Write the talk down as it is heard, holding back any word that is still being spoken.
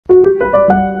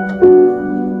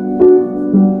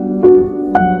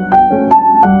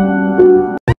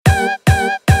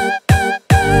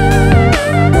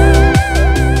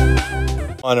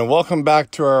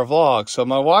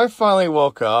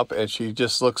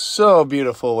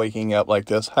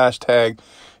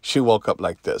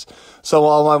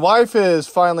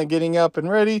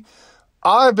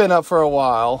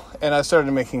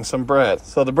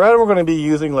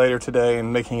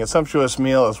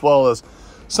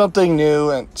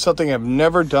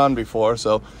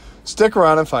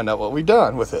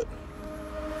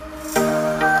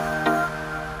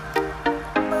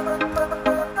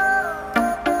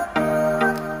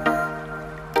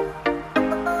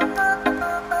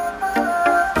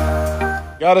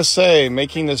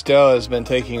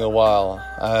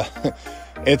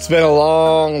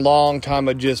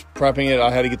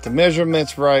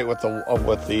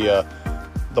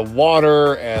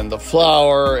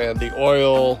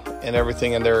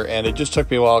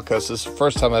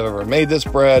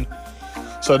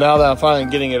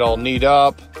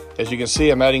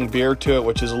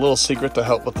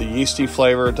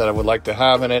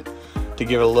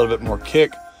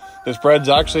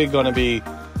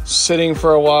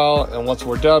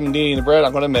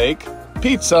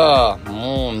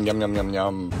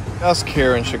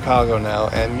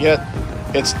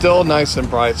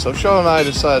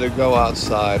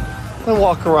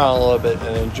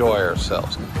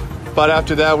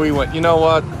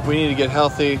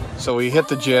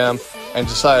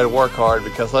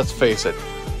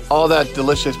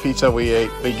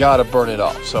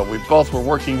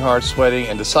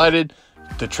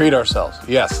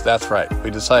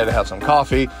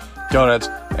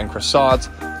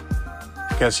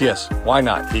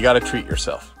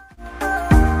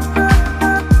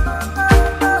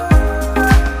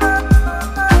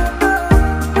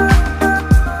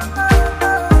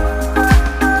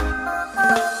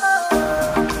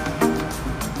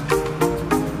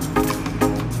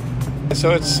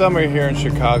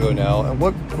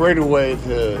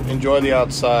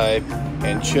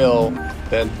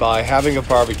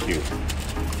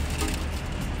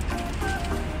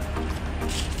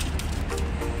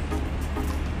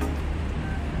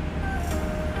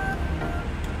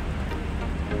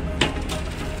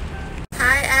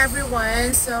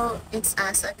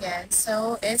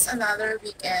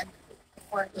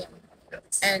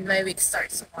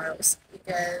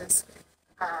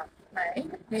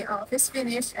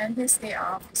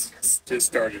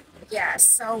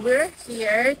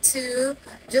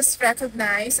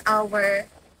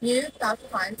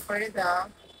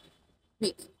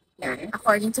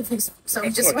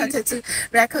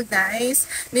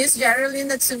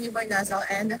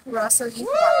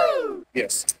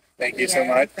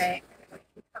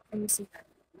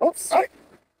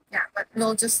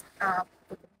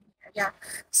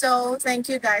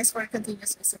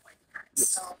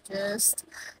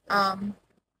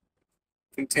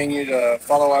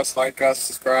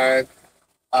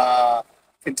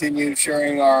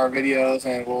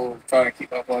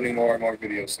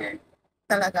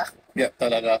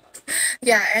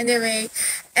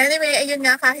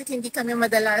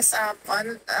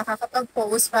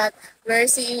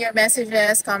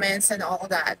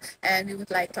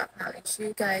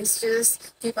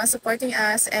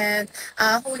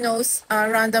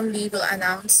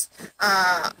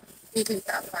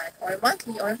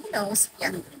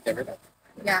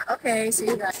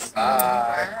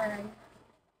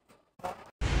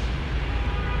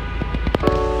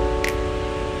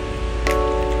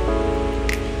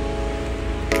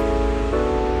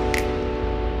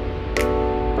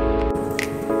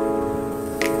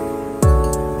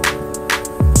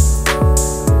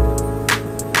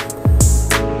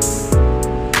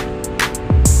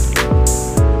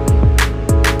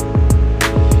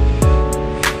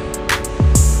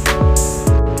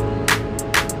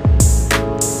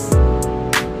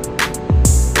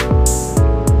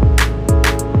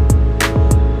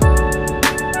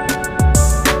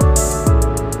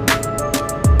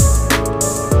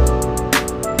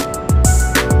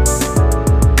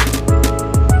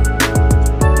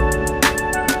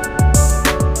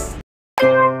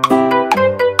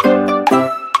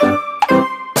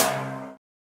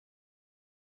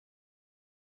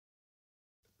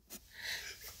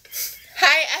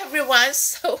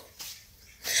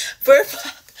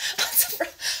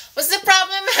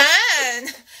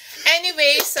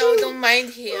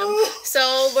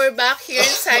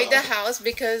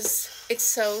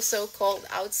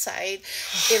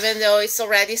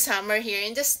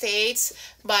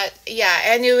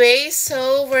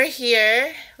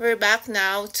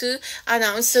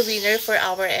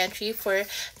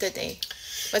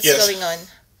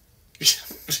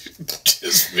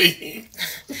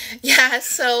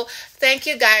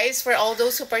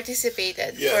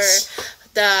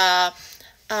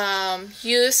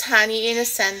use honey in a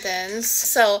sentence.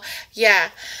 So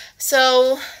yeah.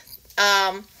 So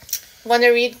want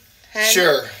to read?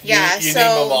 Sure. Yeah. You name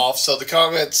them off. So the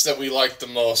comments that we like the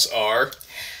most are.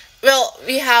 Well,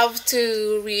 we have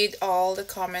to read all the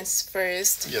comments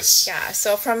first. Yes. Yeah.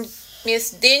 So from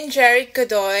Miss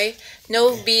𝘓𝘰𝘷𝘦,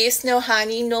 no bees, no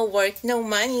honey, no work, no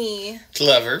money.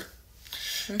 Clever.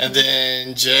 And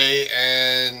then Jay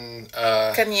and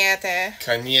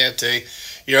𝘏𝘰𝘷𝘦,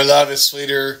 your love is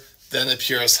sweeter than the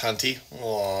purest honey.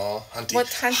 Aww, honey.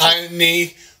 What honey?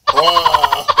 Honey.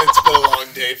 Wow, it's been a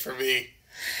long day for me.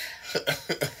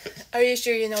 Are you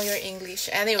sure you know your English?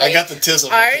 Anyway, I got the tizzle.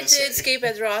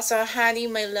 𝘓𝘰𝘷𝘦, so honey,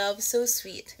 my love, so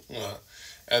sweet.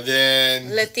 And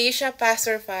then Letitia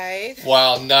Pacified.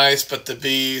 Wow, nice, but the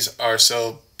bees are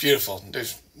so beautiful.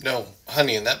 There's no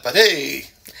honey in that, but hey.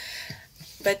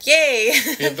 But yay.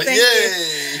 Yeah, but Thank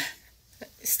yay. You.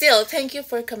 Still, thank you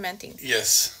for commenting.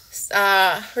 Yes.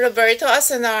 Roberto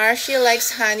Asanar, she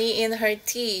likes honey in her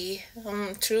tea.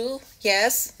 True?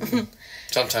 Yes.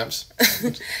 Sometimes.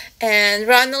 And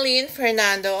Ronaline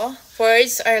Fernando,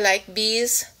 words are like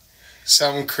bees.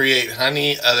 Some create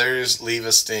honey, others leave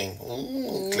a sting.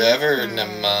 Ooh, clever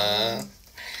naman.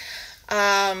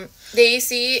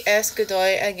 Daisy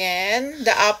𝘓𝘰𝘷𝘦 again.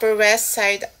 The Upper West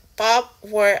Side Pop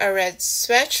wore a red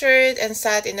sweatshirt and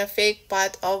sat in a fake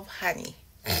pot of honey.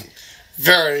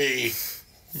 Very,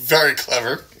 very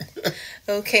clever.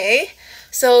 Okay.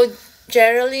 So,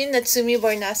 Geraldine Natsumi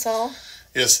Bornasal.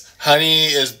 Yes, honey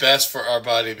is best for our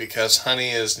body because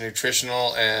honey is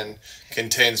nutritional and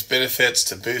contains benefits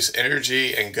to boost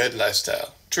energy and good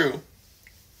lifestyle. True.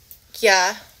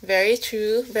 Yeah, very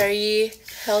true. Very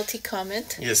healthy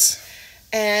comment. Yes.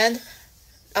 And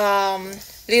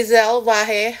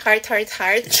𝘓𝘰𝘷𝘦,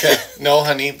 heart. Yeah, no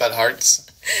honey, but hearts.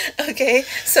 Okay,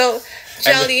 so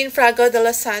Jolene Frago de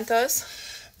los Santos.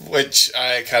 Which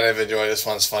I kind of enjoy. This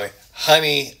one's funny.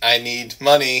 Honey, I need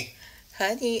money.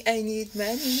 Honey, I need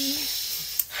money.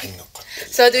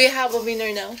 So do we have a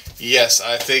winner now? Yes,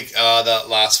 I think that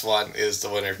last one is the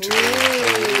winner too.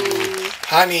 Ooh.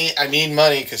 Honey, I need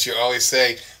money, because you're always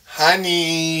saying,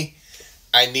 honey,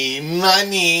 I need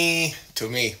money to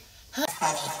me. I work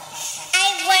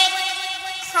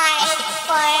hard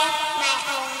for my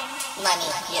own money.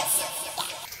 Yes.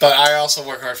 But I also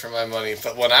work hard for my money.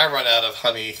 But when I run out of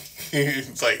honey,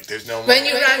 it's like there's no money. When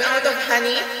you run out of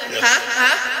honey? Yes.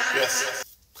 Huh? Yes.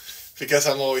 Because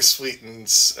I'm always sweet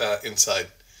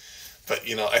inside. But,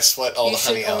 you know, I sweat all the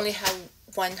honey out. You should only have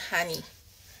one honey.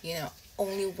 You know,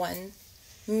 only one.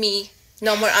 Me.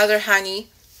 No more other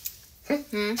honey.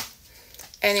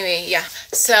 Anyway, yeah.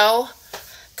 So,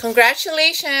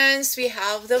 congratulations. We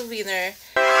have the winner.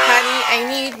 Honey, I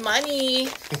need money.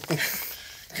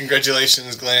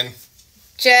 Congratulations, Glenn.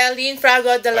 Jeline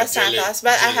Frago de los Santos.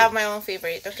 But I have my own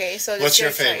favorite. Okay, so what's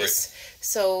your favorite? Choice.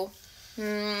 So,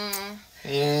 the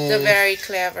very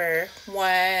clever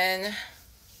one.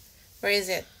 Where is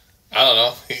it? I don't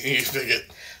know. You pick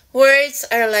it. Words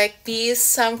are like bees.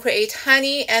 Some create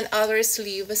honey and others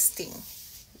leave a sting.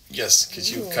 Yes,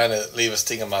 because you kind of leave a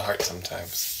sting in my heart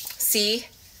sometimes. See?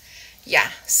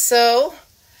 Yeah. So,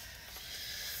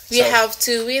 we have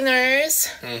two winners.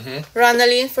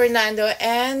 Ronaline Fernando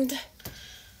and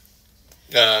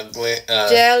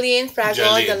Jeline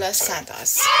Frago de los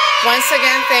Santos. Once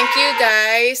again, thank you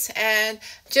guys, and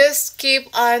just keep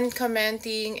on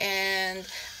commenting and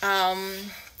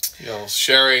you know,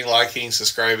 sharing, liking,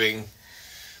 subscribing,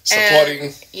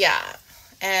 supporting.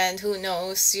 And who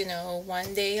knows, you know,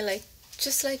 one day, like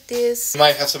just like this,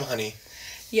 might have some honey.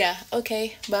 Yeah.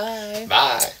 Okay. Bye.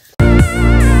 Bye.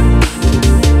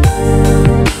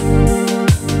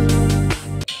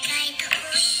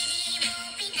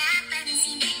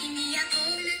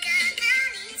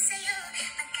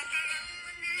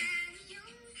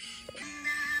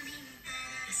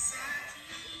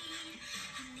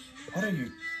 What are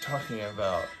you talking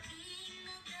about?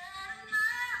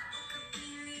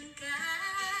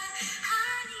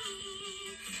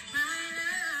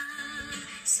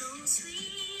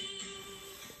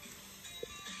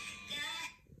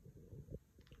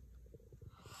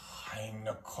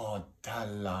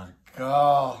 𝘓𝘰𝘷𝘦.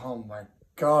 Oh my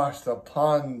gosh, the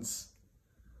puns.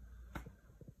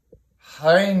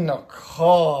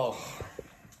 𝘓𝘰𝘷𝘦.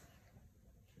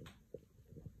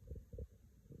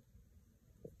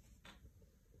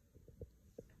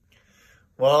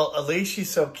 Well, at least she's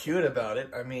so cute about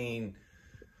it. I mean,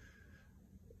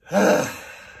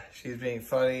 she's being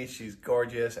funny, she's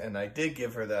gorgeous, and I did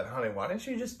give her that honey. Why didn't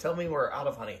you just tell me we're out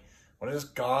of honey? I would have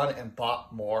just gone and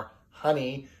bought more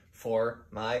honey for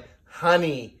my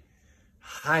honey.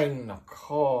 Hi,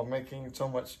 Nicole, making so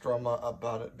much drama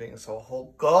about it being so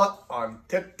whole gut on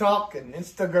TikTok and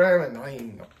Instagram, and hi,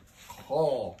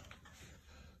 Nicole.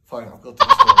 Fine, I'll go to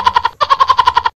the store now.